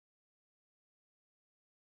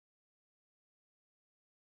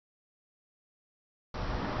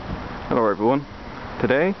Hello everyone.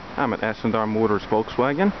 Today I'm at S&R Motors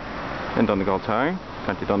Volkswagen in Donegal Town,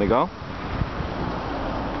 County Donegal.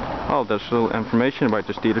 All additional information about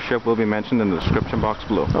this dealership will be mentioned in the description box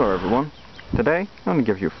below. Hello everyone. Today I'm going to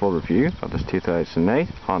give you a full review of this 2008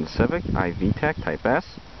 Honda Civic iVTEC Type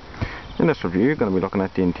S. In this review you're going to be looking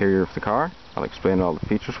at the interior of the car. I'll explain how all the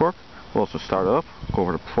features work. We'll also start off, go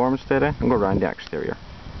over the performance data and go around the exterior.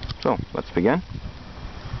 So let's begin.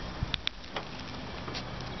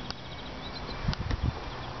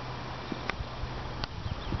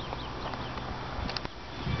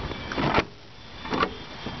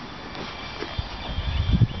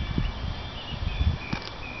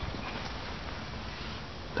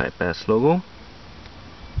 Type S logo,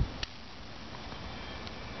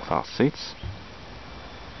 cloth seats,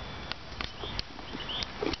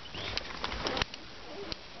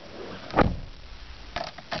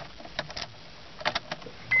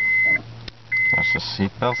 that's the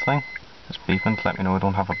seat belt thing. It's beeping to let me know I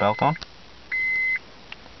don't have a belt on.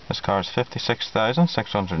 This car is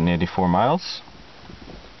 56,684 miles.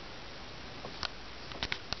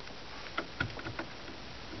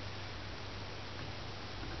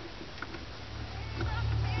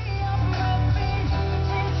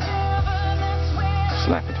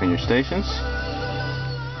 Select between your stations.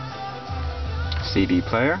 CD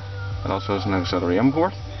player. It also has an auxiliary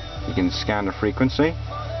import. You can scan the frequency,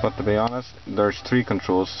 but to be honest, there's three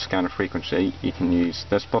controls to scan the frequency. You can use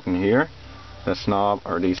this button here, this knob,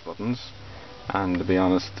 or these buttons. And to be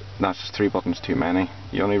honest, that's just 3 buttons too many.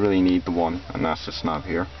 You only really need the one, and that's this knob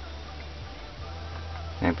here.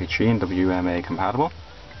 MP3 and WMA compatible.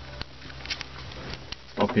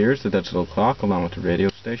 Up here is the digital clock along with the radio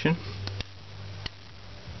station.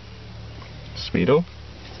 Speedo,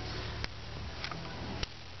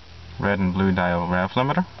 red and blue dial rev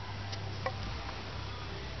limiter,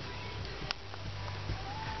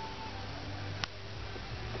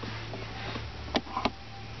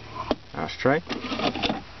 ashtray,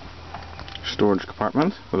 storage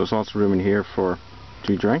compartment, but there's also room in here for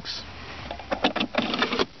 2 drinks.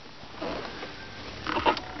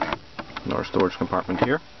 Another storage compartment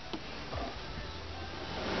here.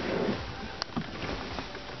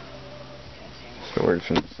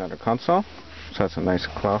 Storage in the center console, so that's a nice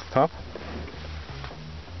cloth top.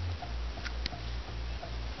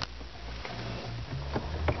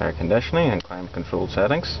 Air conditioning and climate control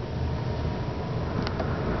settings.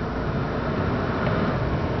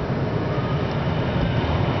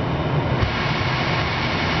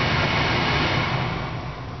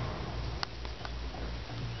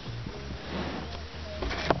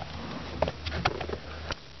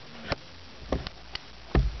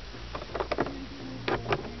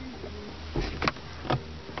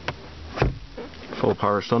 Full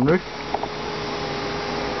power sunroof.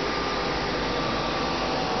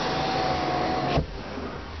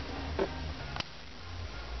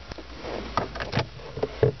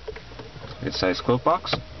 Good size quilt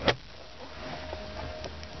box.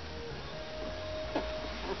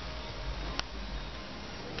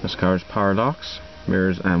 This car has power locks,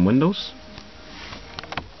 mirrors and windows.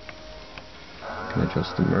 Can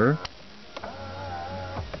adjust the mirror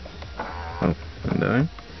up and down.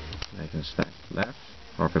 I can stack left,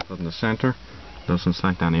 or if I put in the center, doesn't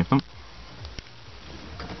select any of them.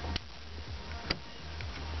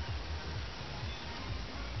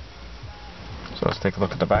 So let's take a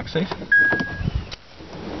look at the back seat.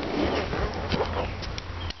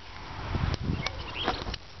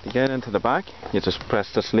 To get into the back, you just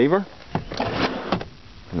press this lever,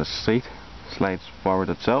 and the seat slides forward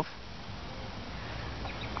itself.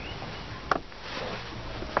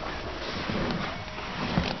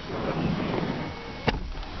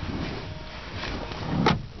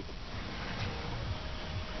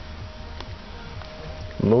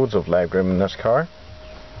 Loads of legroom in this car.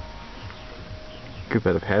 Good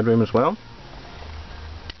bit of headroom as well.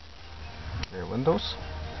 Rear windows.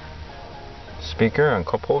 Speaker and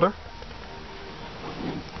cup holder.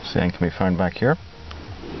 Same can be found back here.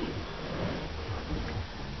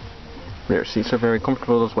 Rear seats are very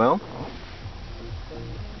comfortable as well.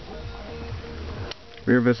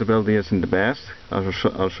 Rear visibility isn't the best.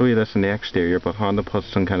 I'll show you this in the exterior, but Honda put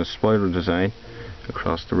some kind of spoiler design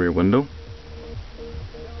across the rear window.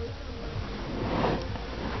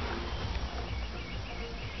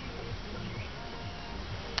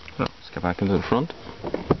 So let's get back into the front.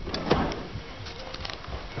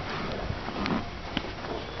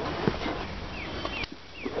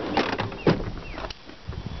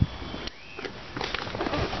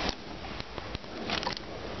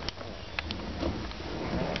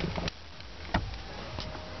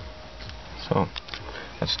 So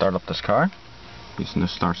let's start up this car. using the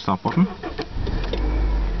start stop button.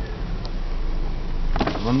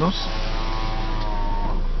 Windows.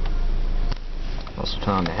 Also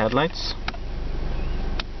turn on the headlights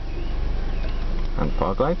and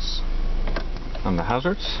fog lights and the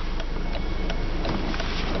hazards.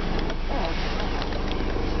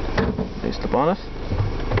 Raise the bonnet,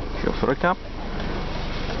 fuel filter cap,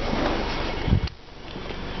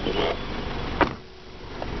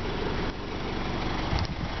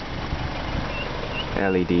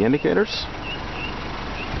 LED indicators,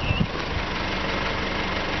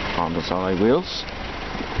 on the alloy wheels,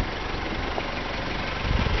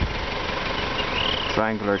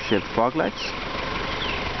 triangular shaped fog lights.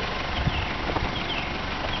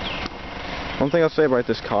 One thing I'll say about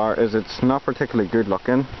this car is it's not particularly good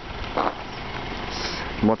looking.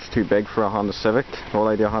 It's much too big for a Honda Civic. The whole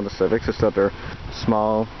idea of Honda Civics is that they're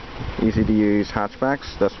small, easy to use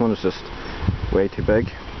hatchbacks. This one is just way too big,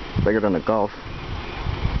 bigger than a Golf.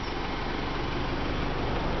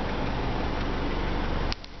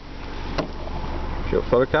 Fuel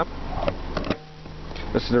filter cap.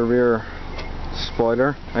 This is the rear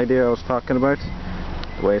spoiler idea I was talking about.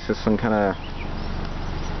 The way it's just some kind of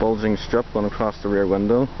bulging strip going across the rear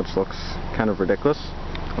window, which looks kind of ridiculous.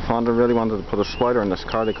 If Honda really wanted to put a spoiler in this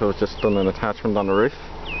car, they could have just done an attachment on the roof,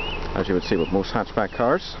 as you would see with most hatchback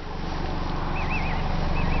cars.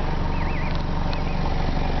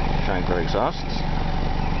 Triangular exhausts.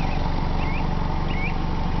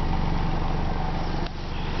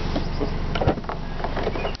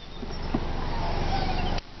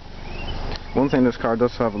 One thing this car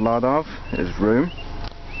does have a lot of is room,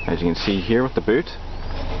 as you can see here with the boot.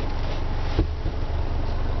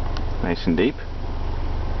 Nice and deep.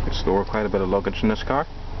 You can store quite a bit of luggage in this car.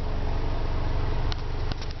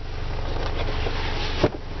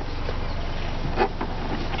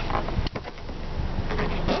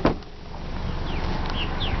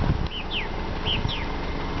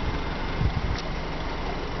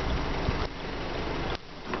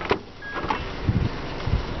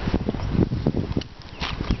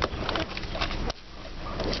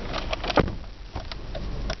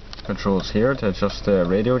 Controls here to adjust the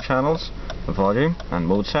radio channels, the volume and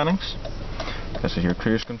mode settings. This is your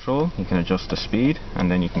cruise control. You can adjust the speed and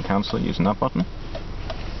then you can cancel it using that button.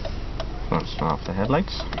 Let's turn off the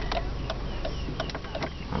headlights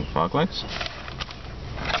and fog lights.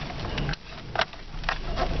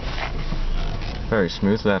 Very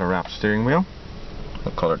smooth leather wrapped steering wheel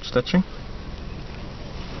with coloured stitching.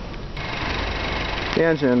 The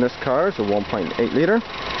engine in this car is a 1.8 litre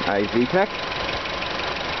VTEC.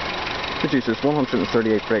 Produces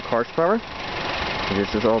 138 brake horsepower,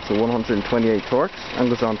 produces also 128 torque, and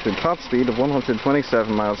goes on to a top speed of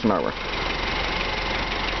 127 miles an hour.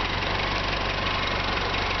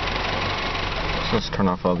 So let's turn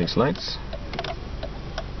off all these lights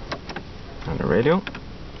and the radio,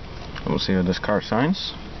 and we'll see how this car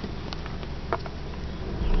sounds.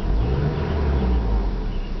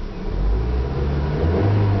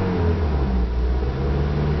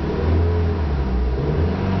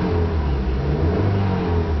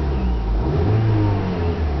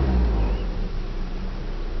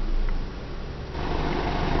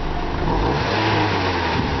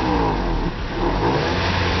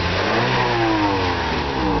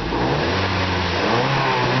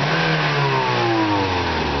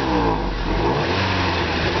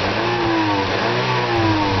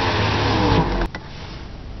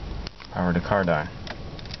 Power the car down.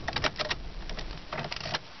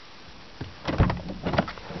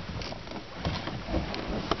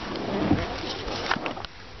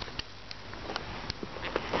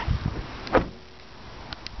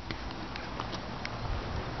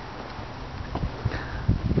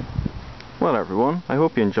 Well everyone, I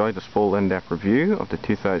hope you enjoyed this full in-depth review of the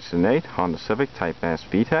 2008 Honda Civic Type S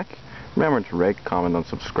VTEC. Remember to rate, comment and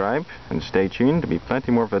subscribe, and stay tuned, there'll be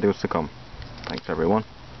plenty more videos to come. Thanks everyone.